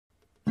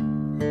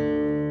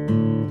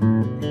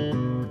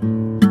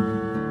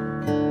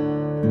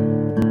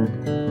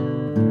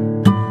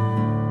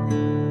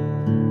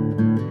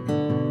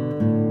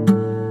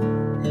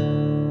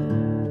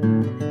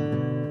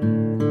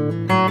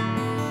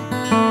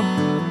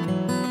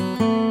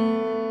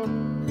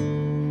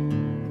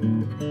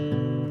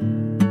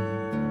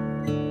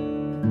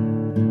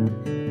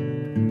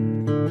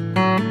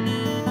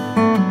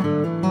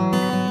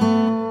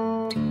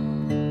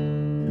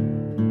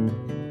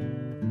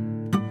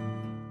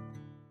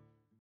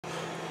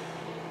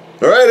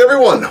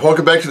everyone,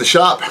 welcome back to the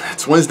shop.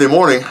 It's Wednesday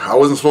morning. I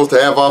wasn't supposed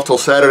to have off till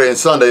Saturday and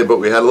Sunday, but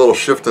we had a little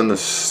shift in the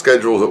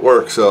schedules at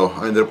work, so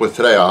I ended up with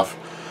today off.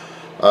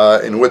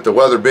 And with the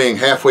weather being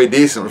halfway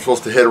decent, we're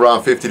supposed to hit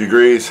around 50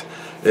 degrees.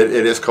 It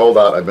is cold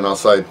out. I've been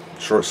outside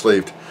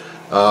short-sleeved,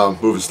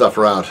 moving stuff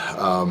around.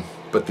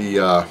 But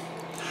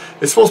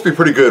it's supposed to be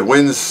pretty good.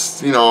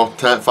 Winds, you know,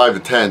 5 to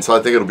 10, so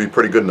I think it'll be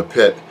pretty good in the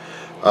pit.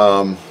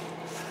 Because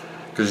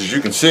as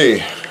you can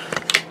see,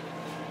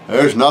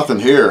 there's nothing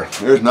here.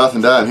 There's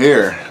nothing down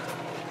here.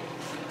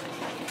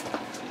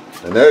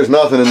 And there's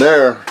nothing in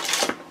there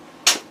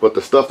but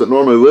the stuff that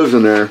normally lives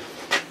in there.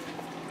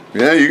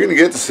 Yeah, you're going to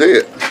get to see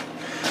it.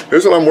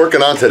 Here's what I'm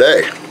working on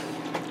today.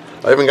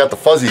 I even got the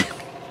fuzzy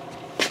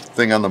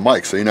thing on the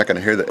mic, so you're not going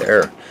to hear the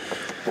air.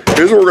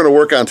 Here's what we're going to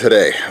work on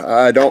today.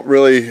 I don't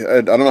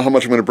know how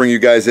much I'm going to bring you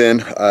guys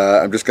in.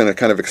 I'm just going to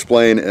kind of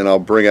explain, and I'll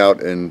bring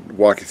out and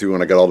walk you through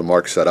when I get all the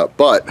marks set up.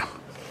 But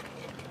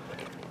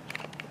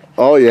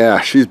oh yeah,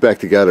 she's back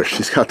together.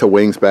 She's got the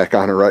wings back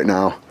on her right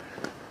now.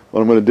 What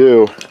I'm going to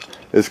do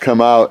is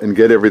come out and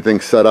get everything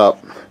set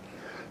up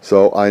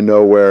so I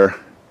know where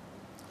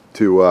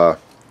to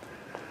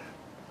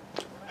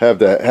have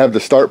the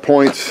start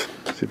points.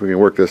 Let's see if we can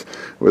work this.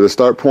 Where the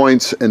start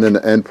points and then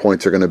the end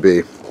points are going to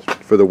be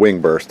for the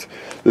wing burst.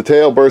 The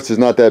tail burst is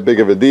not that big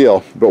of a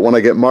deal, but when I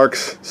get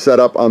marks set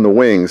up on the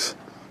wings,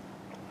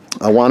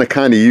 I want to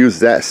kind of use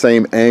that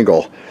same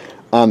angle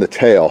on the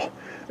tail.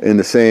 In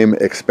the same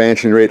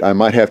expansion rate. I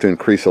might have to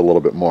increase a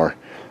little bit more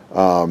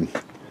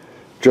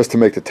just to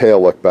make the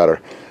tail look better.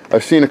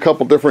 I've seen a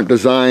couple different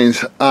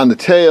designs on the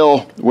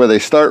tail where they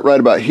start right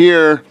about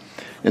here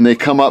and they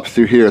come up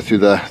through here through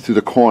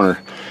the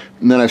corner,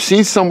 and then I've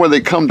seen some where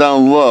they come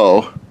down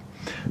low,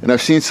 and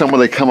I've seen some where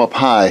they come up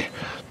high.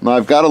 Now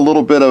I've got a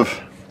little bit of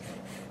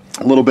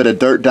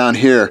dirt down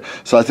here,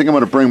 so I think I'm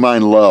going to bring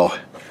mine low.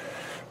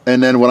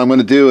 And then what I'm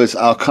going to do is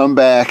I'll come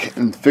back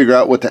and figure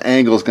out what the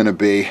angle is going to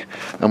be.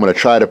 I'm going to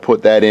try to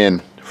put that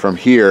in from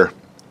here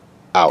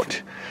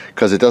out,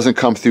 because it doesn't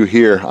come through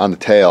here on the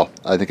tail.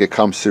 I think it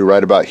comes through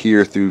right about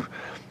here through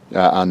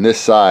on this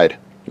side.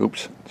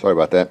 Oops, sorry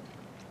about that.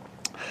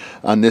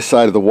 On this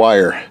side of the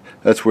wire,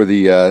 that's where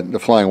the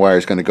flying wire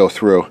is going to go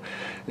through.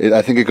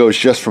 I think it goes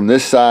just from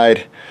this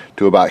side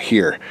to about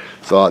here.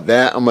 So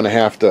that I'm going to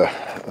have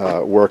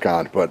to work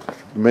on. But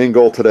the main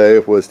goal today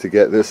was to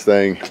get this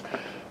thing,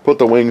 put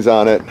the wings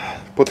on it,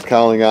 put the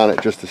cowling on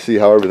it just to see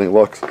how everything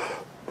looks.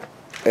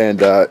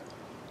 And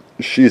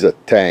she's a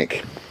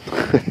tank.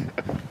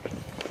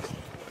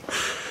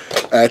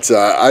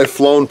 I've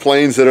flown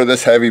planes that are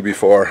this heavy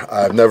before.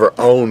 I've never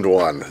owned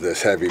one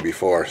this heavy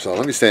before. So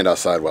let me stand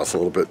outside while it's a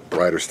little bit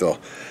brighter still.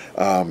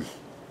 Yeah,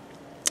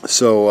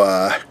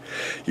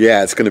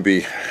 it's going to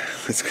be,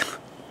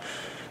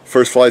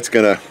 first flight's I'm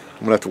going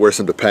to have to wear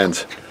some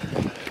Depends.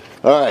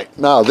 All right,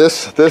 now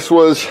this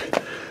was,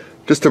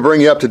 just to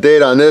bring you up to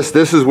date on this,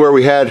 this is where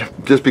we had,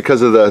 just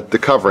because of the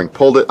covering,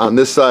 pulled it on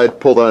this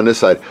side, pulled it on this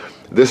side.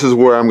 This is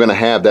where I'm going to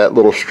have that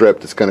little strip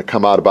that's going to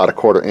come out about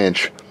 1/4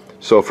 inch.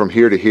 So from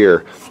here to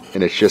here,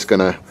 and it's just going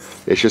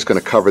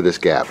to cover this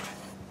gap.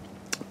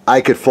 I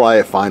could fly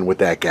it fine with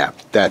that gap.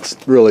 That's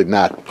really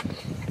not,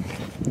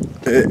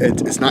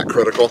 it's not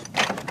critical.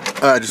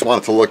 I just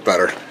want it to look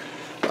better,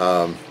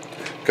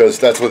 because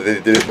that's what they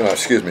did.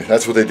 Excuse me,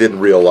 that's what they did in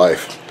real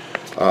life.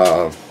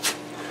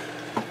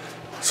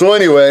 So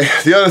anyway,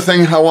 the other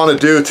thing I want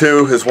to do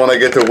too is when I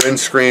get the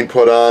windscreen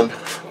put on,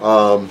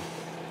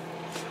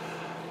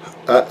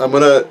 I'm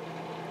gonna,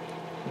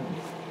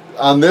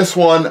 on this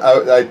one,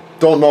 I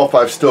don't know if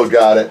I've still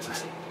got it.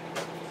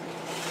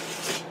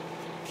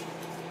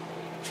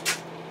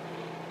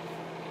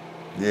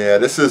 Yeah,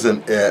 this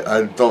isn't it.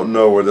 I don't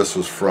know where this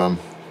was from.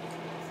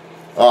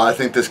 Oh, I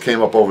think this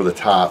came up over the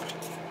top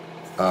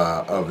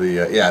of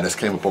the, yeah, this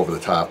came up over the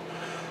top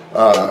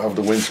of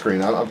the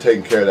windscreen. I'm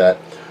taking care of that.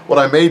 What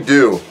I may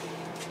do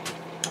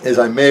is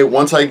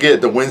once I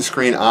get the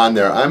windscreen on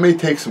there, I may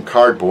take some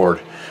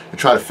cardboard and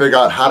try to figure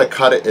out how to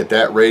cut it at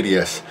that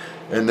radius,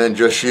 and then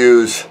just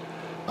use,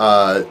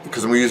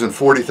 because I'm using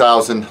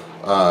 40,000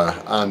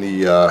 on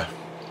the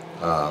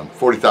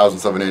 40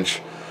 thousandths of an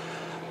inch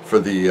for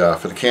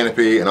the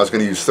canopy, and I was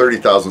going to use 30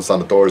 thousandths on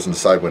the doors and the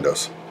side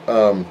windows.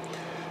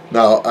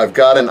 Now I've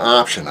got an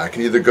option. I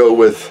can either go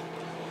with,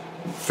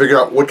 figure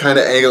out what kind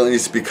of angle it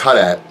needs to be cut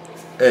at,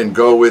 and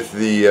go with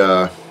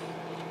the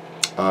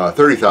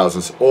 30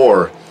 thousandths,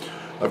 or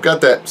I've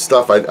got that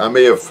stuff, I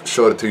may have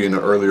showed it to you in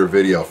an earlier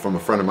video from a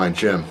friend of mine,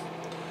 Jim,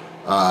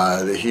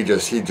 that he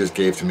just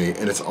gave to me,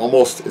 and it's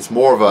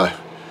more of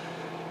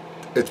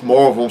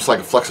almost like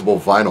a flexible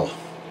vinyl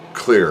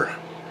clear.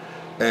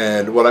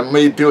 And what I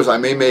may do is I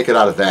may make it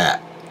out of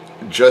that,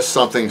 just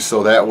something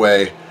so that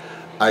way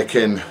I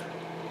can,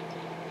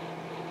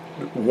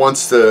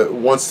 once the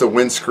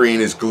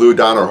windscreen is glued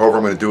down, or however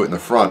I'm going to do it in the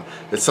front,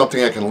 it's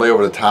something I can lay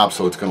over the top,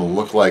 so it's going to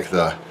look like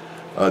the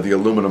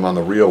aluminum on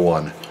the real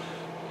one.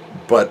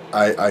 But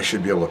I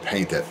should be able to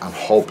paint it. I'm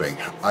hoping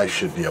I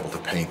should be able to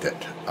paint it,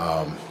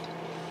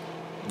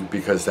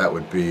 because that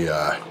would be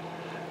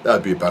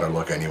that'd be a better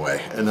look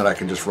anyway. And then I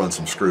can just run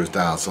some screws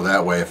down, so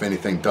that way if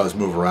anything does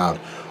move around,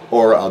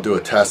 or I'll do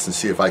a test and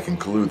see if I can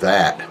glue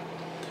that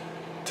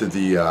to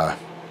the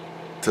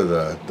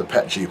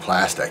PET G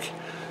plastic.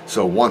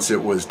 So once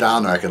it was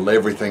down there, I could lay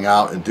everything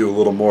out and do a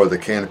little more of the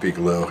canopy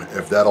glue.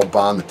 If that'll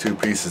bond the two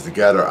pieces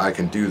together, I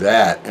can do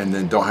that, and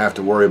then don't have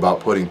to worry about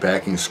putting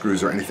backing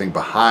screws or anything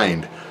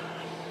behind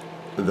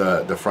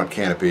the front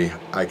canopy.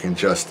 I can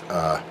just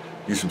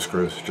use some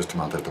screws just to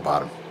mount it at the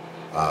bottom,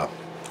 kind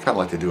of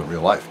like they do in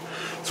real life.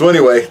 So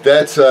anyway,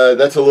 that's a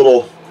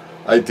little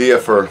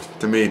idea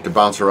to me to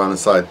bounce around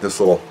inside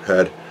this little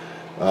head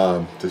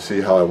to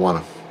see how I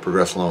want to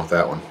progress along with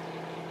that one.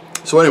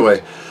 So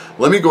anyway,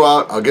 let me go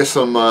out. I'll get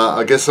some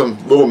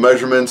little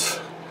measurements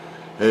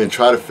and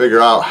try to figure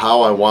out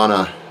how I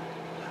wanna.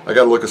 I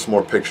got to look at some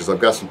more pictures. I've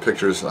got some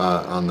pictures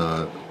on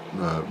the.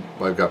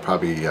 I've got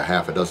probably a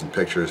half a dozen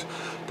pictures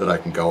that I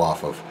can go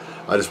off of.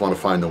 I just want to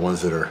find the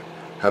ones that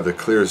have the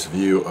clearest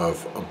view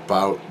of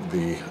about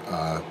the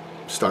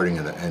starting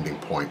and the ending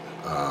point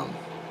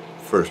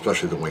for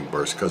especially the wing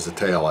burst, because the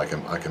tail I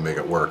can make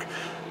it work,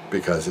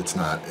 because it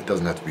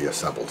doesn't have to be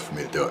assembled for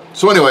me to do it.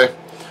 So anyway,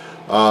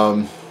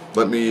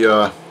 let me.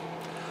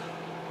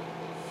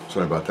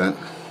 Sorry about that.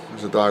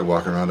 There's a dog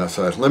walking around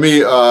outside. Let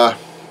me go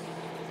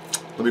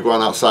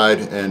on outside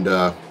and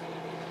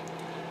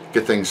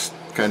get things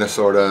kind of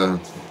sort of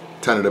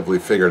tentatively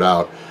figured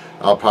out.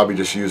 I'll probably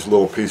just use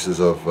little pieces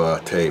of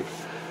tape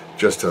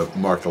just to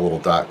mark the little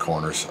dot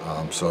corners.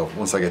 So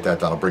once I get that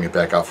done, I'll bring it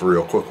back out for a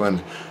real quick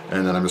one,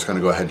 and then I'm just going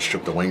to go ahead and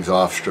strip the wings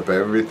off, strip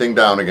everything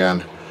down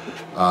again,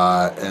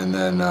 and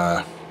then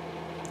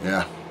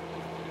yeah.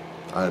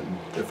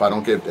 If I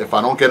don't get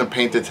them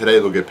painted today,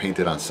 they'll get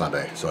painted on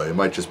Sunday. So it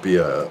might just be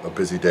a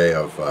busy day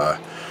of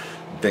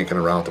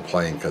dinking around the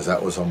plane, because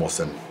that was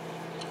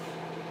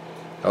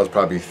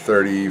probably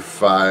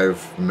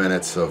 35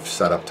 minutes of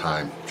setup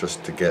time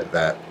just to get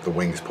the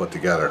wings put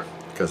together,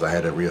 because I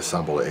had to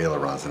reassemble the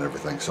ailerons and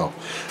everything. So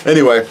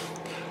anyway,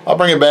 I'll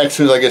bring it back as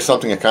soon as I get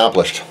something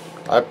accomplished.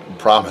 I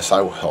promise I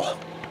will.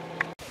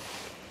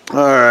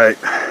 Alright.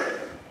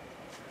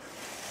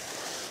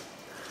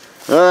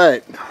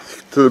 Alright.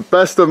 To the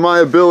best of my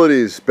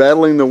abilities,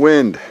 battling the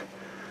wind.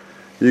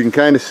 You can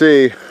kind of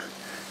see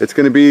it's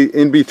going to be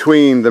in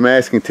between the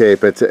masking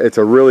tape. It's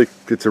a really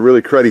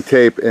cruddy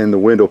tape, and the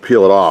wind will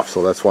peel it off.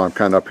 So that's why I'm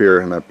kind of up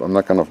here, and I'm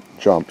not going to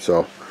jump.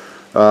 So,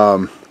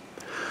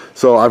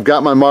 so I've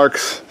got my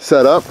marks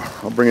set up.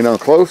 I'll bring it down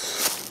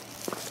close.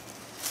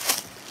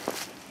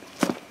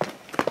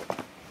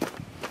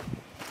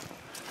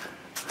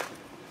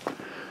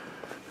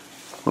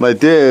 What I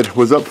did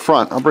was up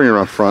front. I'll bring it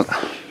around front.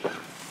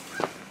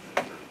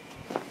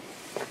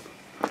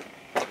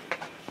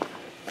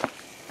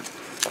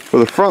 For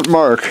the front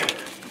mark,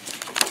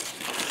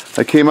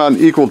 I came out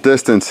an equal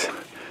distance.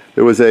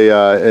 It was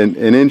an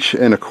inch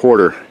and a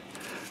quarter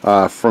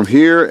from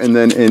here, and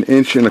then an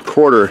inch and a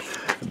quarter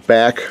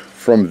back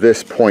from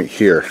this point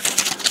here.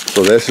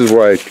 So this is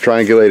where I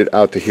triangulated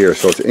out to here.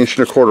 So it's an inch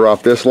and a quarter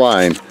off this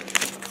line,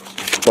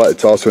 but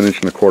it's also an inch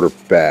and a quarter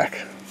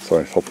back.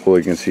 So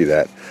hopefully you can see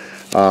that.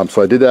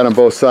 So I did that on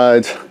both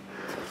sides,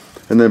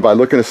 and then by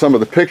looking at some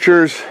of the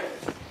pictures,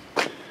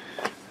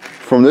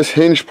 from this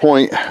hinge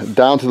point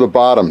down to the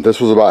bottom,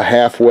 this was about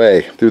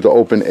halfway through the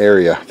open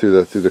area,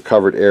 through the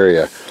covered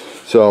area.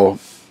 So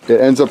it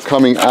ends up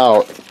coming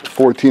out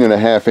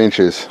 14.5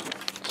 inches.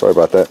 Sorry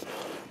about that.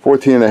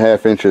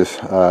 14.5 inches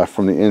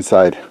from the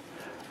inside,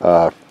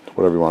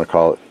 whatever you want to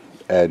call it,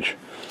 edge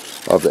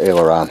of the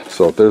aileron.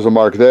 So there's a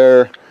mark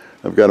there.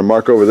 I've got a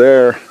mark over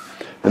there,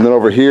 and then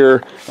over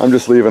here, I'm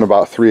just leaving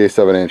about 3/8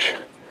 of an inch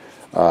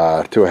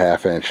to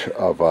 1/2 inch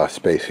of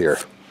space here.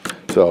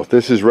 So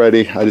this is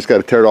ready. I just got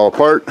to tear it all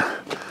apart,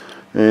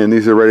 and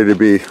these are ready to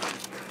be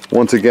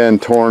once again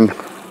torn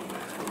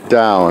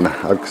down,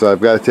 because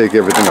I've got to take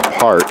everything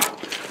apart.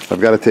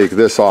 I've got to take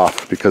this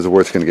off because of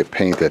where it's going to get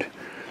painted.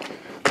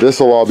 This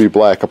will all be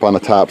black up on the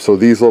top, so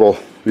these little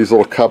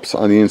cups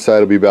on the inside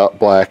will be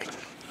black.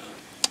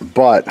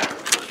 But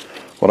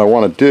what I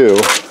want to do,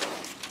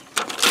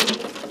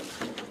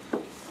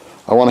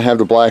 I want to have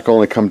the black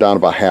only come down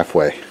about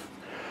halfway.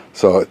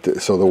 So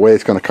the way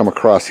it's going to come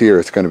across here,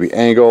 it's going to be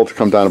angled,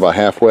 come down about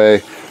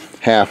halfway,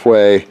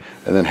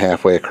 and then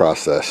halfway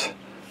across this.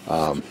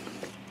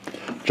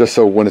 Just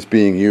so when it's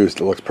being used,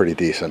 it looks pretty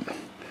decent.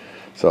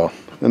 So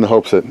in the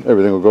hopes that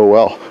everything will go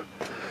well.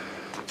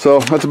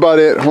 So that's about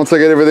it. Once I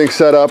get everything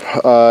set up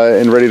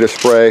and ready to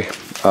spray,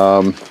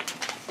 I'll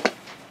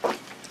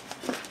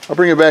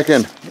bring it back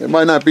in. It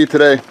might not be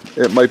today.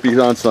 It might be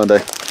on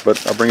Sunday,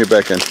 but I'll bring it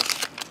back in.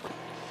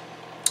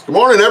 Good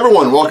morning,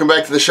 everyone. Welcome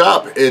back to the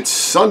shop. It's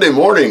Sunday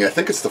morning. I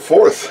think it's the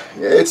 4th.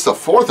 Yeah, it's the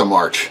 4th of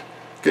March.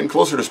 Getting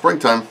closer to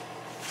springtime.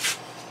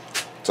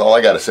 That's all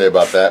I got to say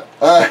about that.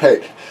 All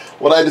right.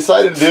 What I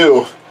decided to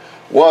do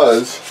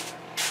was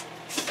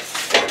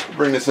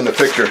bring this into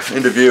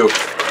view.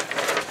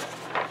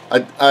 I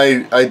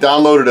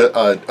downloaded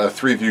a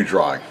 3-view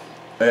drawing,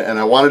 and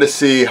I wanted to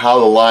see how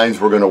the lines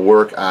were going to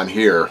work on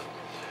here.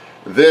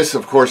 This,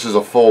 of course, is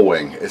a full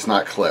wing. It's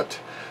not clipped.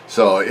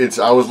 So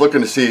I was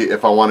looking to see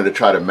if I wanted to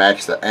try to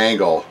match the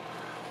angle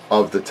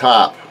of the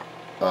top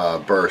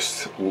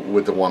burst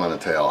with the one on the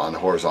tail on the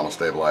horizontal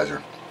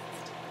stabilizer.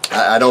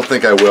 I don't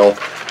think I will.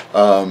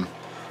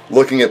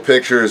 Looking at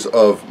pictures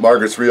of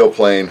Margaret's reel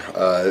plane,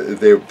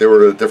 they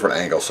were at a different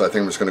angle, so I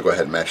think I'm just going to go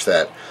ahead and match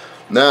that.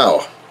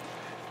 Now,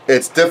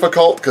 it's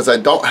difficult because I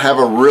don't have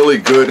a really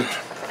good,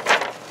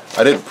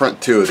 I didn't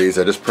print two of these,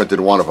 I just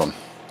printed one of them.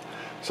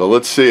 So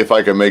let's see if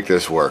I can make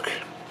this work.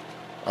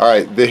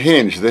 Alright, the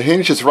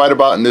hinge is right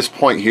about in this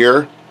point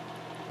here.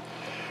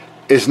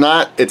 It's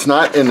not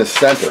in the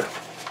center.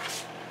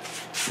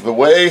 The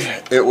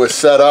way it was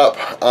set up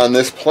on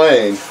this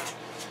plane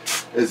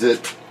is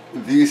that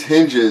these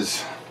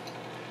hinges,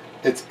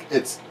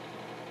 it's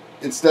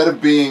instead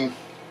of being,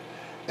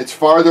 it's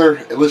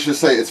farther, let's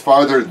just say it's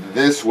farther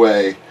this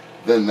way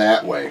than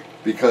that way,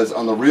 because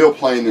on the real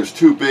plane there's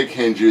two big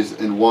hinges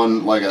and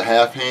one like a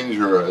half hinge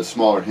or a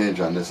smaller hinge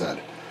on this end,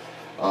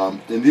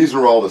 and these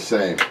are all the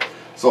same.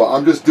 So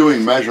I'm just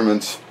doing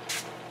measurements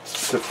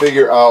to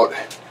figure out,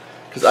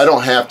 because I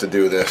don't have to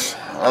do this,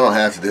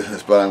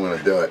 but I'm going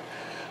to do it.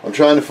 I'm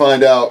trying to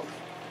find out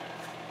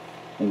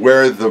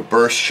where the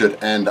burst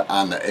should end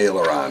on the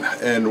aileron,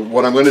 and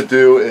what I'm going to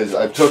do is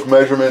I took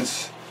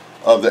measurements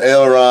of the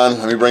aileron,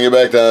 let me bring it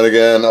back down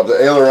again, of the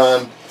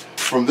aileron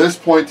from this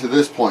point to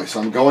this point.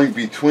 So I'm going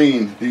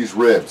between these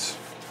ribs,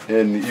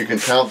 and you can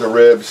count the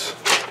ribs.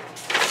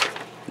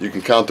 You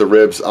can count the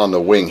ribs on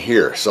the wing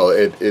here.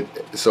 So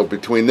so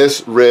between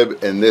this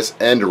rib and this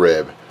end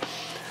rib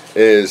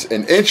is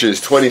in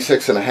inches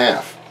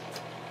 26.5.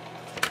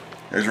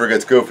 Here's where it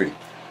gets goofy.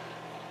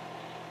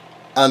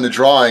 On the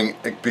drawing,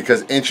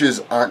 because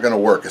inches aren't going to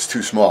work, it's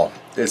too small.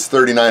 It's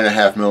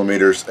 39.5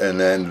 millimeters, and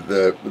then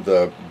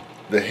the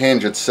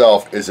hinge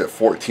itself is at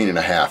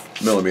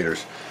 14.5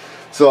 millimeters.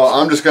 So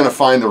I'm just going to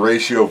find the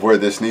ratio of where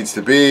this needs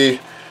to be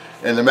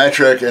in the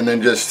metric, and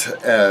then just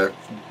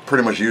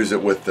pretty much use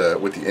it with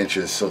the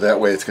inches. So that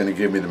way it's going to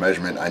give me the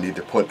measurement I need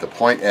to put the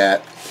point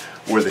at,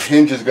 where the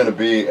hinge is going to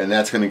be, and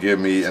that's going to give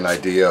me an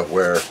idea of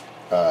where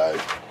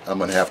I'm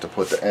going to have to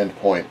put the end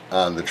point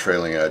on the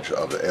trailing edge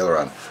of the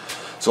aileron.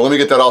 So let me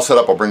get that all set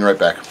up. I'll bring it right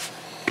back.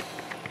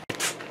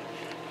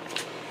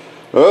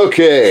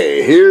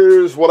 Okay,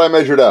 here's what I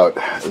measured out.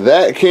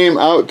 That came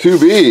out to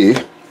be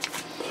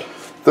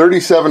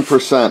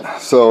 37%.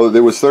 So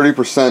there was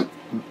 30%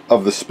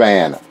 of the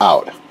span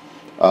out.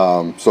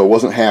 So it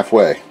wasn't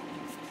halfway.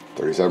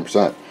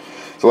 37%.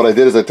 So what I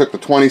did is I took the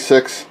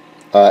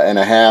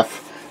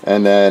 26.5,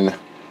 and then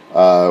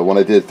when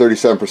I did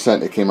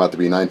 37%, it came out to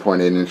be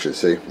 9.8 inches.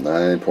 See,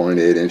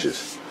 9.8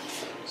 inches.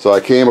 So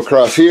I came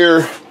across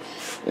here,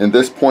 and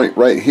this point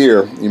right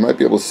here, you might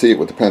be able to see it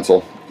with the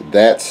pencil.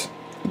 That's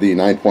the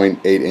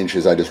 9.8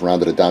 inches. I just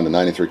rounded it down to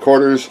 9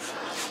 3/4,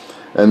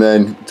 and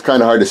then it's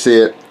kind of hard to see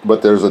it,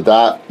 but there's a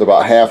dot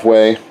about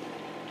halfway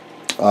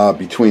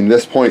between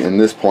this point and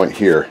this point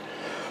here.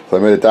 So I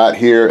made a dot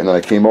here, and then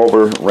I came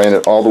over, ran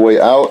it all the way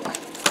out,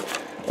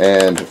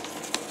 and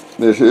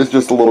this is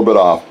just a little bit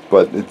off,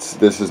 but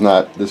this is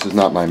not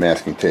my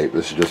masking tape.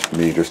 This is just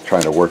me just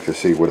trying to work to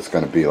see what it's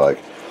going to be like.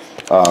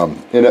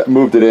 And it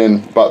moved it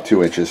in about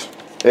 2 inches.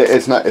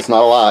 It's not a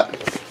lot,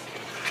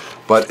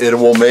 but it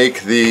will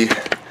make the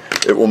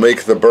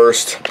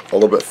burst a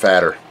little bit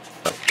fatter.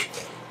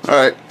 All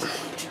right,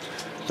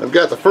 I've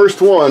got the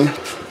first one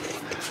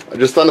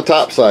just on the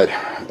top side.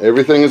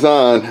 Everything is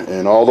on,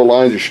 and all the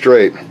lines are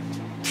straight.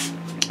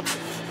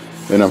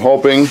 And I'm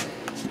hoping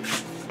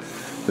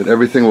that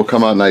everything will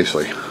come out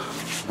nicely.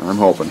 I'm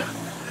hoping.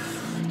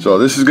 So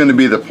this is going to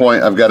be the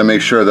point. I've got to make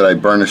sure that I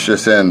burnish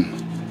this in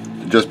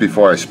just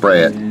before I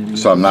spray it,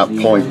 so I'm not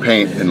pulling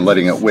paint and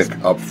letting it wick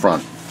up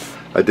front.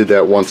 I did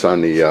that once on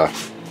the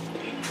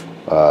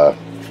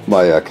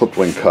my clipped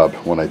wing cub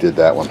when I did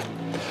that one.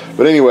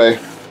 But anyway,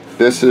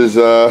 this is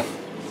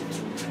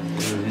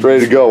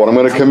ready to go. When I'm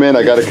going to come in,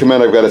 I've got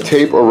to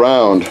tape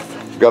around.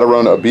 I've got to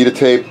run a bead of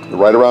tape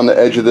right around the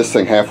edge of this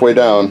thing halfway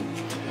down,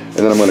 and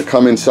then I'm going to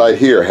come inside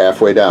here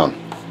halfway down.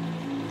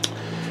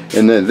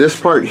 And then this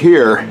part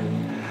here,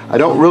 I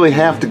don't really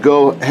have to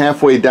go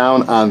halfway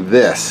down on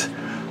this.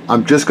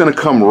 I'm just going to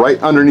come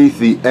right underneath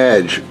the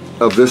edge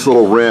of this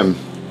little rim,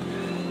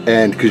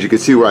 and because you can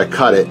see where I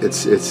cut it,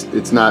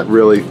 it's not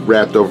really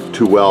wrapped over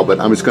too well, but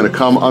I'm just going to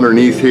come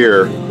underneath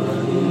here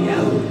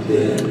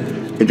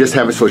and just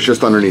have it so it's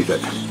just underneath it.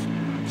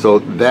 So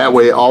that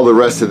way all the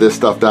rest of this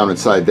stuff down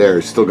inside there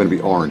is still going to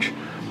be orange.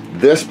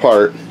 This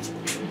part,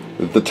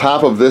 the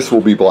top of this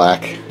will be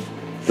black.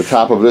 The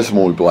top of this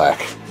one will be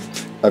black.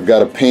 I've got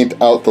to paint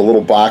out the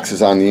little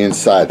boxes on the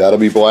inside. That'll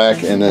be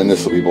black, and then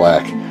this will be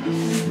black.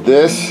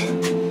 This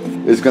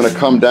is going to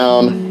come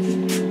down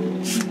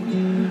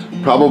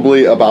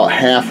probably about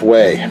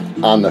halfway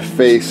on the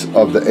face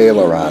of the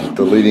aileron,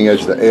 the leading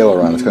edge of the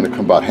aileron. It's going to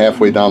come about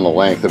halfway down the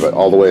length of it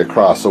all the way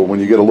across. So when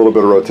you get a little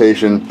bit of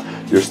rotation,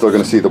 you're still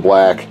going to see the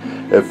black.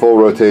 At full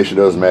rotation,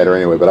 it doesn't matter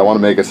anyway, but I want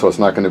to make it so it's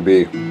not going to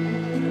be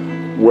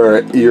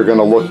where you're going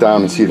to look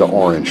down and see the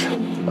orange.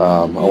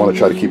 I want to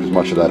try to keep as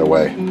much of that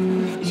away.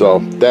 So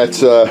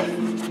that's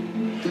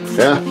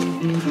yeah,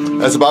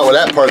 that's about where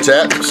that part's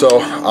at.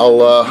 So I'll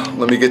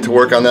let me get to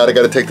work on that. I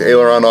got to take the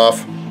aileron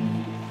off,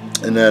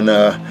 and then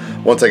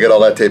once I get all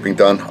that taping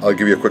done, I'll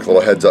give you a quick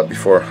little heads up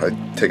before I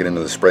take it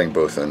into the spraying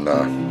booth and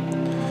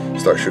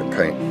start shooting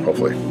paint.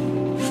 Hopefully.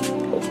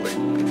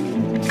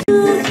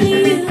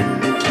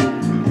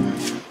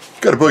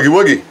 Got a boogie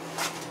woogie.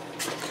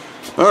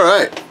 All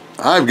right,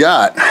 I've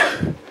got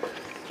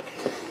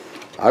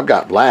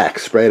black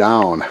sprayed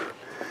on,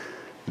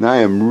 and I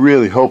am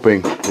really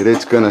hoping that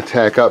it's gonna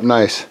tack up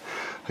nice.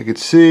 I can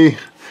see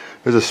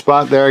there's a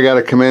spot there I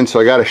gotta come in, so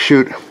I gotta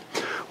shoot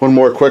one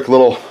more quick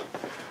little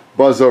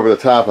buzz over the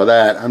top of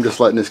that. I'm just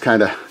letting this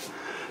kind of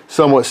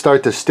somewhat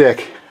start to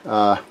stick,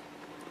 and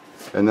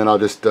then I'll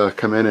just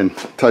come in and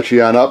touch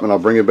you on up, and I'll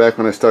bring it back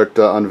when I start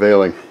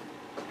unveiling.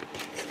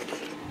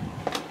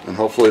 And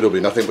hopefully it'll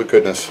be nothing but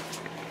goodness.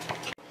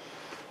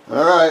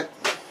 All right,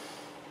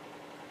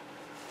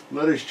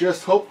 let us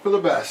just hope for the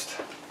best.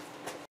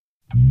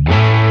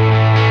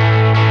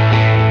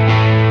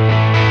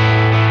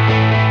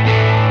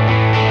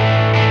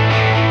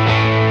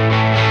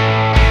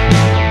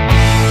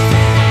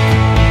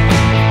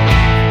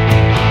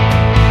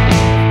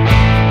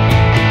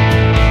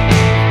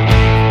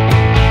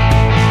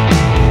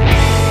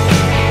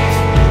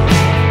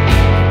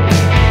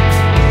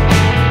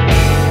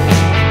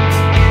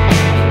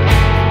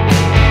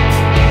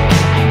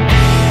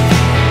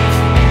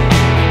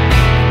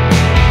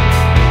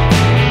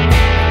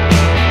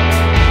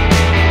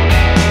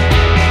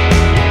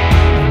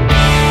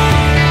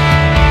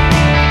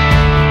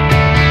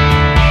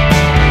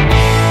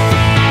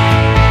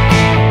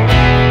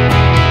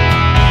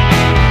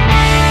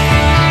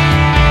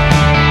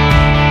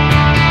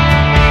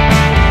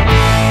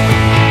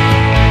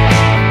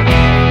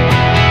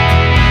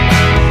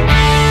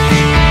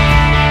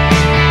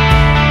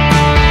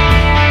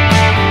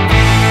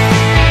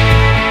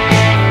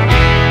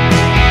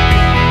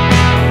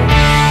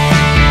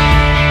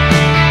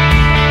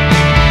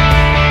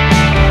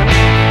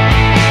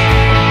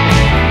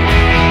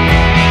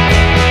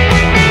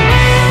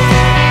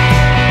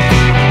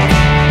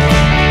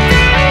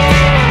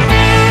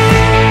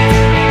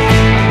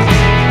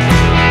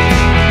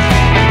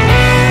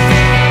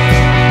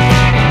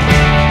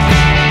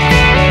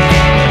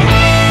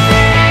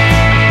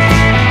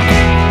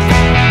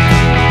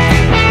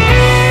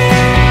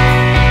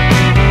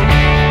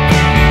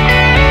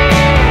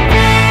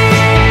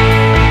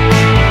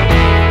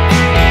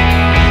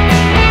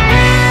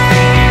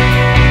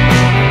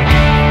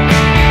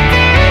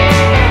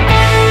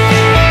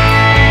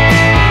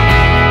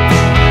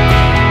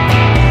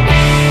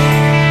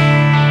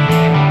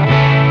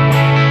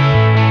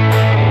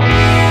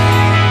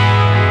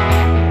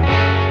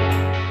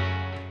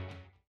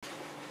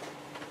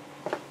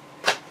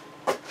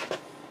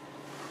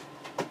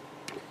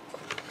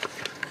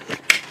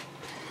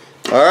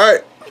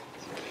 Alright,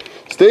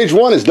 stage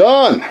one is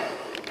done.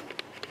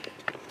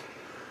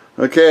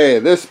 Okay,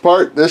 this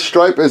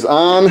stripe is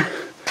on,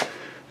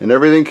 and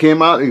everything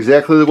came out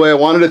exactly the way I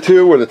wanted it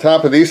to, where the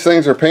top of these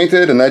things are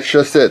painted, and that's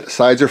just it. The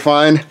sides are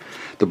fine,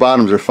 the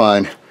bottoms are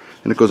fine,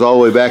 and it goes all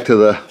the way back to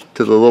the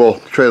little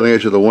trailing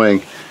edge of the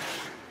wing.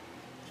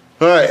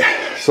 Alright,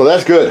 so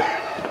that's good.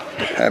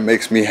 That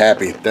makes me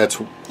happy. That's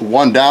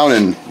one down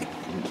and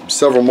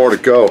several more to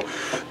go.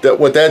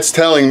 What that's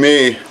telling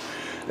me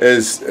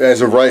is,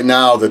 as of right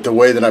now, that the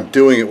way that I'm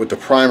doing it with the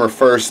primer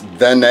first,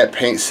 then that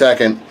paint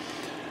second,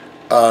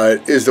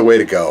 is the way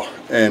to go.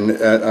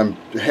 And I'm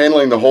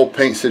handling the whole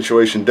paint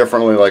situation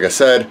differently. Like I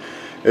said,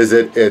 is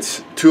that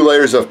it's 2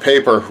 layers of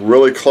paper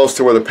really close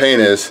to where the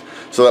paint is,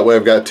 so that way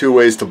I've got 2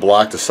 ways to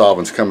block the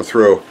solvents coming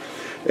through.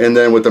 And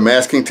then with the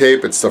masking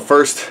tape, it's the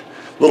first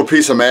little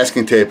piece of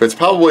masking tape. It's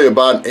probably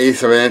about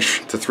 1/8 of an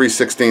inch to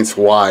 3/16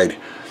 wide.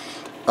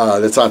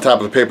 That's on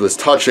top of the paper that's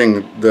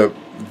touching the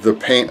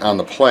paint on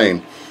the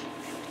plane.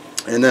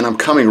 And then I'm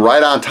coming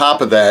right on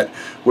top of that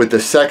with the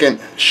second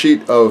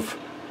sheet of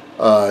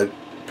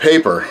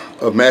paper,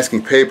 of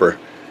masking paper,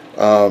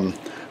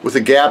 with a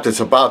gap that's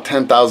about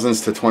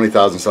 10/1000ths to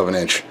 20/1000ths of an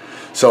inch.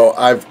 So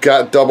I've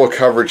got double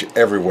coverage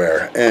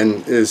everywhere,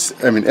 and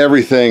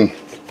everything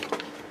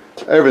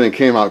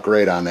came out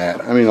great on that.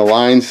 I mean, the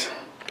lines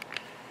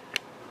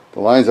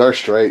are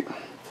straight.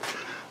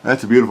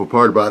 That's the beautiful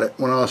part about it,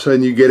 when all of a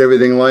sudden you get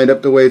everything lined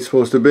up the way it's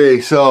supposed to be.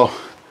 So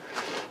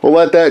we'll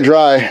let that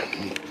dry.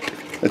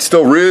 It's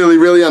still really,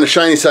 really on the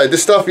shiny side.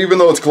 This stuff, even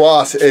though it's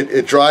gloss,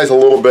 it dries a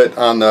little bit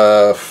on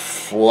the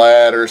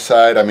flatter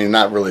side. I mean,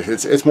 not really.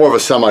 It's more of a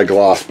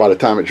semi-gloss by the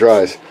time it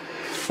dries.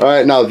 All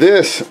right, now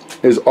this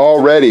is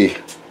already,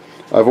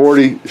 I've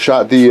already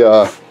shot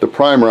the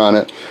primer on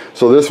it,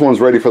 so this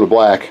one's ready for the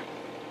black.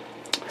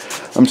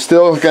 I'm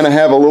still gonna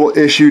have a little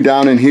issue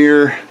down in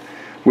here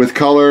with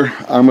color.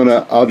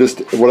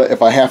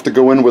 If I have to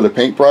go in with a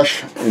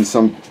paintbrush and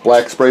some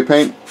black spray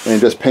paint and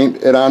just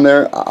paint it on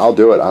there, I'll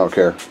do it. I don't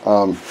care.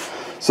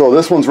 So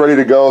this one's ready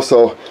to go,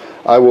 so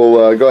I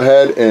will go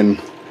ahead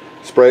and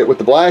spray it with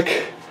the black,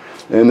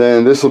 and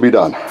then this will be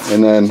done.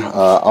 And then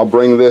I'll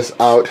bring this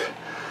out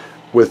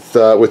with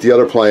the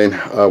other plane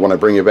when I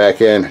bring it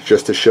back in,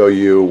 just to show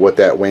you what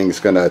that wing's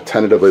gonna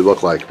tentatively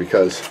look like,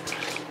 because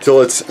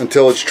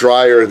until it's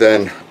drier,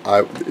 then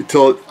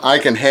until I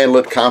can handle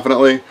it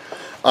confidently,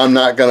 I'm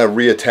not gonna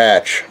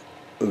reattach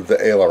the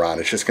aileron.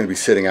 It's just gonna be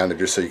sitting on there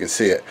just so you can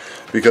see it,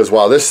 because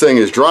while this thing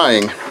is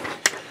drying,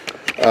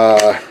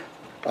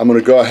 I'm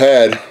gonna go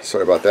ahead,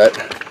 sorry about that,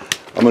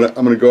 I'm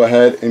gonna go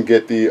ahead and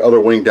get the other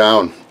wing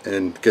down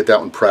and get that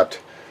one prepped.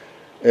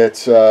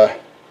 It's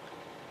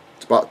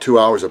about 2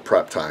 hours of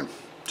prep time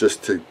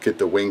just to get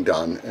the wing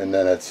done, and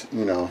then it's,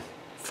 you know,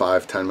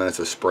 5-10 minutes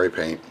of spray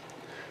paint,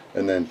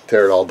 and then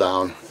tear it all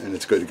down and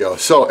it's good to go.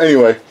 So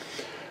anyway,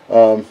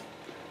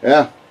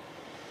 yeah,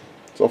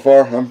 so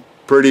far I'm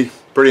pretty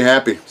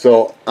happy.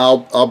 So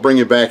I'll bring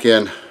it back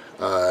in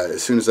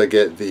as soon as I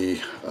get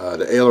the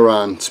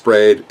aileron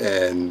sprayed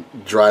and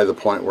dry to the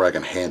point where I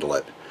can handle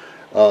it,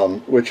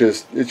 which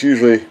is, it's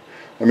usually,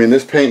 I mean,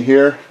 this paint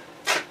here,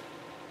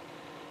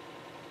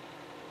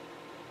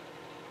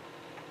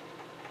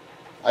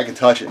 I can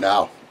touch it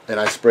now, and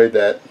I sprayed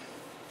that,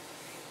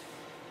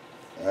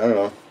 I don't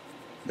know,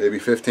 maybe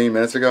 15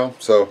 minutes ago.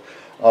 So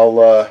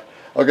I'll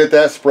get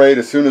that sprayed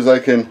as soon as I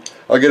can.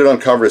 I'll get it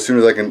uncovered as soon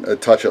as I can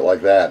touch it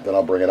like that. Then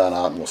I'll bring it on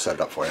out and we'll set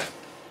it up for you.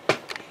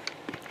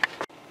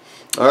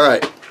 All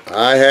right,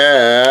 I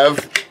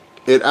have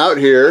it out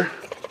here,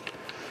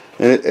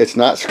 and it's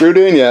not screwed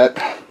in yet,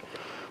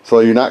 so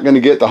you're not going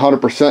to get the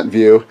 100%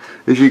 view.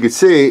 As you can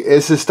see,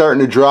 this is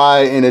starting to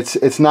dry, and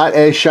it's not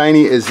as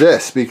shiny as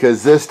this,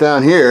 because this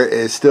down here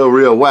is still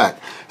real wet.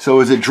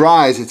 So as it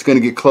dries, it's going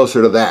to get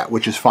closer to that,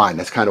 which is fine.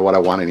 That's kind of what I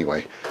want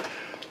anyway.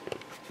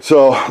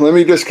 So let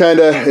me just kind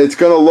of, it's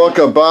going to look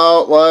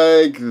about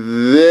like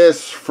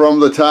this from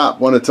the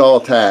top when it's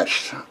all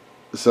attached.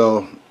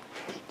 So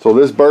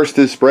this burst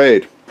is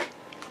sprayed.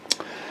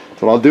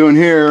 So what I'll do in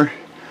here,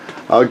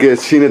 I'll get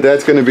seen that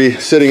that's going to be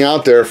sitting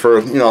out there for,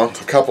 you know, a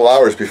couple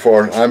hours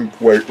before I'm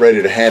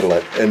ready to handle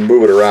it and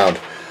move it around.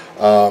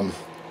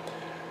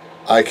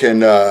 I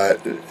can,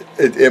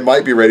 it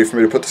might be ready for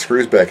me to put the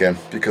screws back in,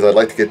 because I'd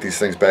like to get these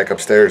things back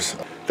upstairs.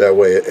 That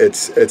way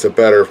it's a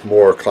better,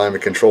 more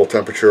climate controlled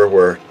temperature,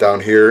 where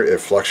down here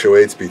it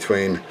fluctuates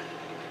between,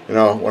 you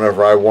know,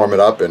 whenever I warm it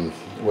up and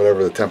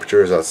whatever the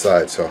temperature is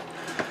outside. So,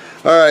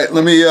 all right,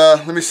 let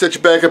me sit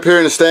you back up here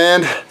in the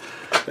stand,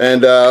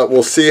 and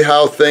we'll see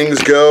how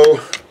things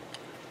go.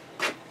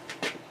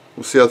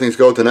 We'll see how things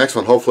go with the next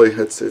one. Hopefully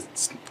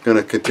it's going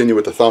to continue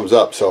with the thumbs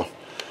up. So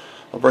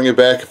I'll bring it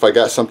back if I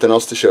got something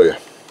else to show you.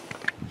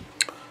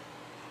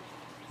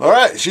 All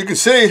right, as you can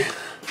see,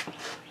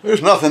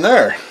 there's nothing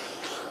there.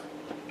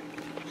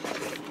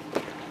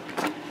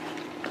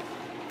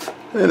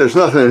 And there's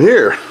nothing in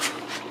here.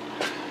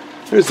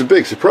 Here's the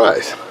big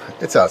surprise.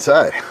 It's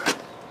outside.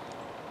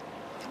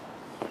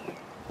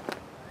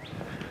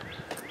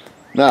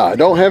 Now, I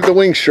don't have the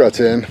wing struts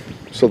in,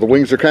 so the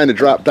wings are kind of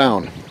dropped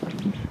down,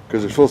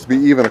 because they're supposed to be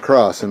even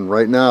across, and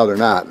right now they're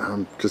not.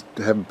 I'm just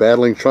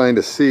battling trying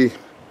to see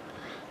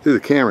through the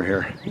camera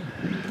here.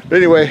 But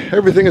anyway,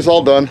 everything is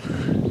all done.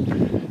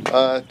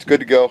 It's good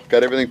to go.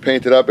 Got everything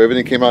painted up.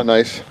 Everything came out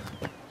nice.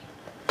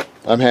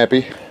 I'm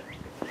happy.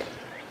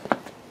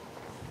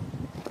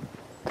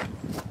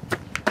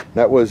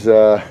 That was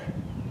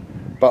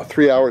about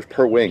 3 hours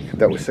per wing.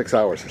 That was 6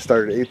 hours. I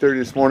started at 8:30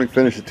 this morning,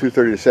 finished at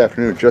 2:30 this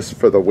afternoon, just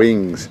for the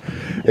wings.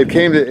 It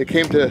came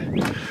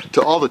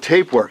to all the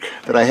tape work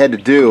that I had to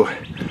do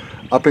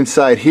up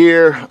inside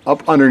here,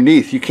 up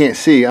underneath. You can't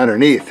see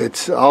underneath.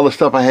 It's all the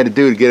stuff I had to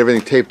do to get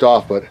everything taped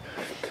off, but it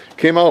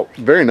came out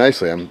very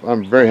nicely.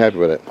 I'm very happy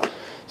with it.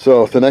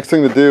 So the next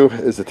thing to do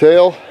is the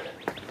tail.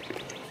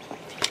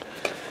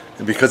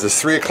 And because it's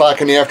 3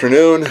 o'clock in the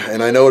afternoon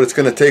and I know what it's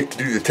going to take to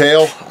do the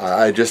tail,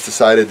 I just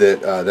decided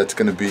that that's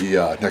going to be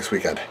next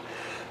weekend.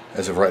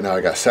 As of right now,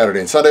 I got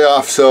Saturday and Sunday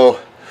off, so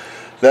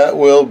that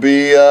will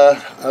be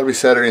that'll be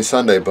Saturday and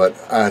Sunday. But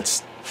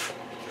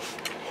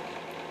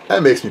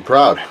that makes me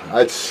proud.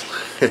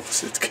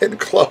 It's getting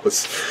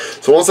close.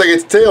 So once I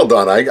get the tail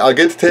done, I'll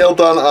get the tail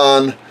done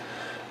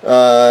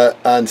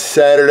on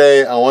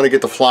Saturday. I want to get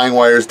the flying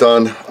wires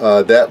done.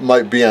 That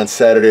might be on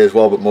Saturday as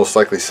well, but most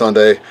likely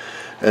Sunday.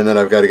 And then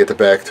I've got to get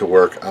back to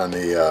work on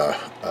the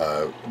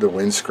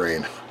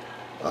windscreen,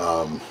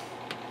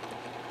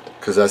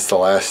 because that's the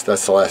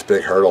last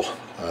big hurdle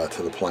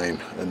to the plane.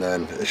 And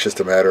then it's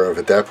just a matter of,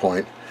 at that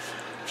point,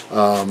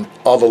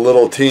 all the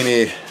little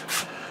teeny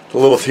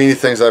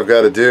things I've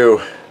got to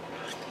do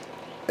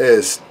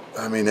is,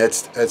 I mean,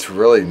 it's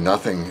really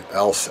nothing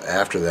else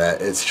after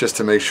that. It's just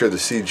to make sure the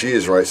CG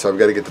is right. So I've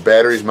got to get the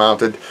batteries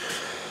mounted.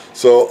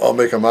 So I'll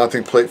make a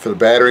mounting plate for the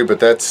battery, but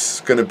that's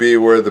going to be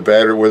where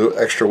the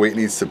extra weight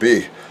needs to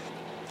be.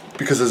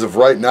 Because as of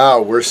right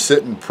now, we're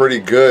sitting pretty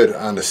good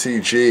on the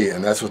CG,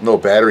 and that's with no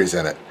batteries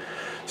in it.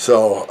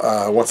 So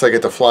once I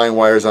get the flying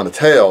wires on the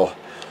tail,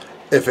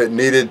 if it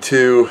needed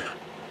to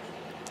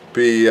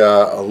be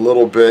a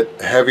little bit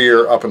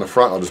heavier up in the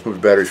front, I'll just move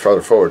the batteries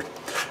farther forward.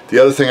 The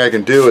other thing I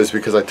can do is,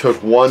 because I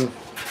took one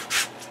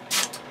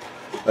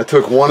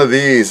of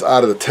these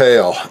out of the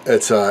tail.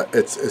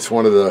 It's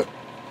one of the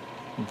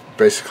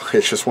Basically,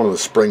 it's just one of the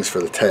springs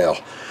for the tail,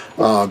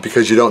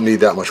 because you don't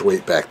need that much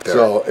weight back there.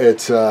 So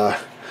it's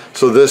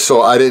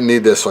so I didn't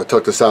need this, so I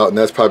took this out, and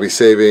that's probably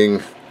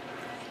saving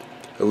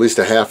at least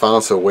a ½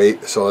 ounce of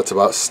weight. So that's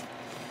about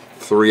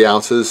 3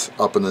 ounces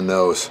up in the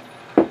nose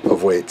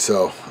of weight.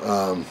 So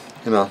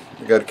you know,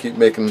 you got to keep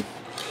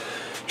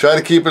try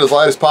to keep it as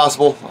light as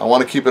possible. I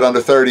want to keep it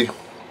under 30,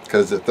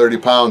 because at 30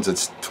 pounds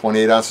it's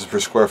 28 ounces per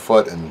square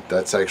foot, and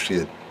that's actually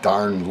a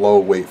darn low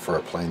weight for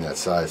a plane that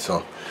size.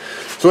 So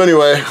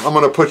anyway, I'm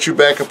gonna put you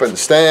back up in the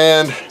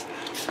stand,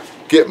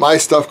 get my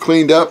stuff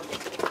cleaned up,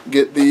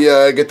 get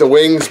the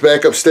wings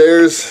back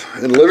upstairs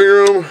in the living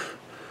room,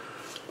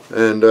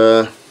 and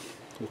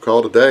we'll call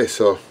it a day.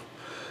 So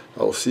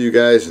I will see you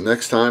guys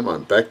next time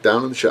on Back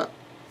Down in the Shop.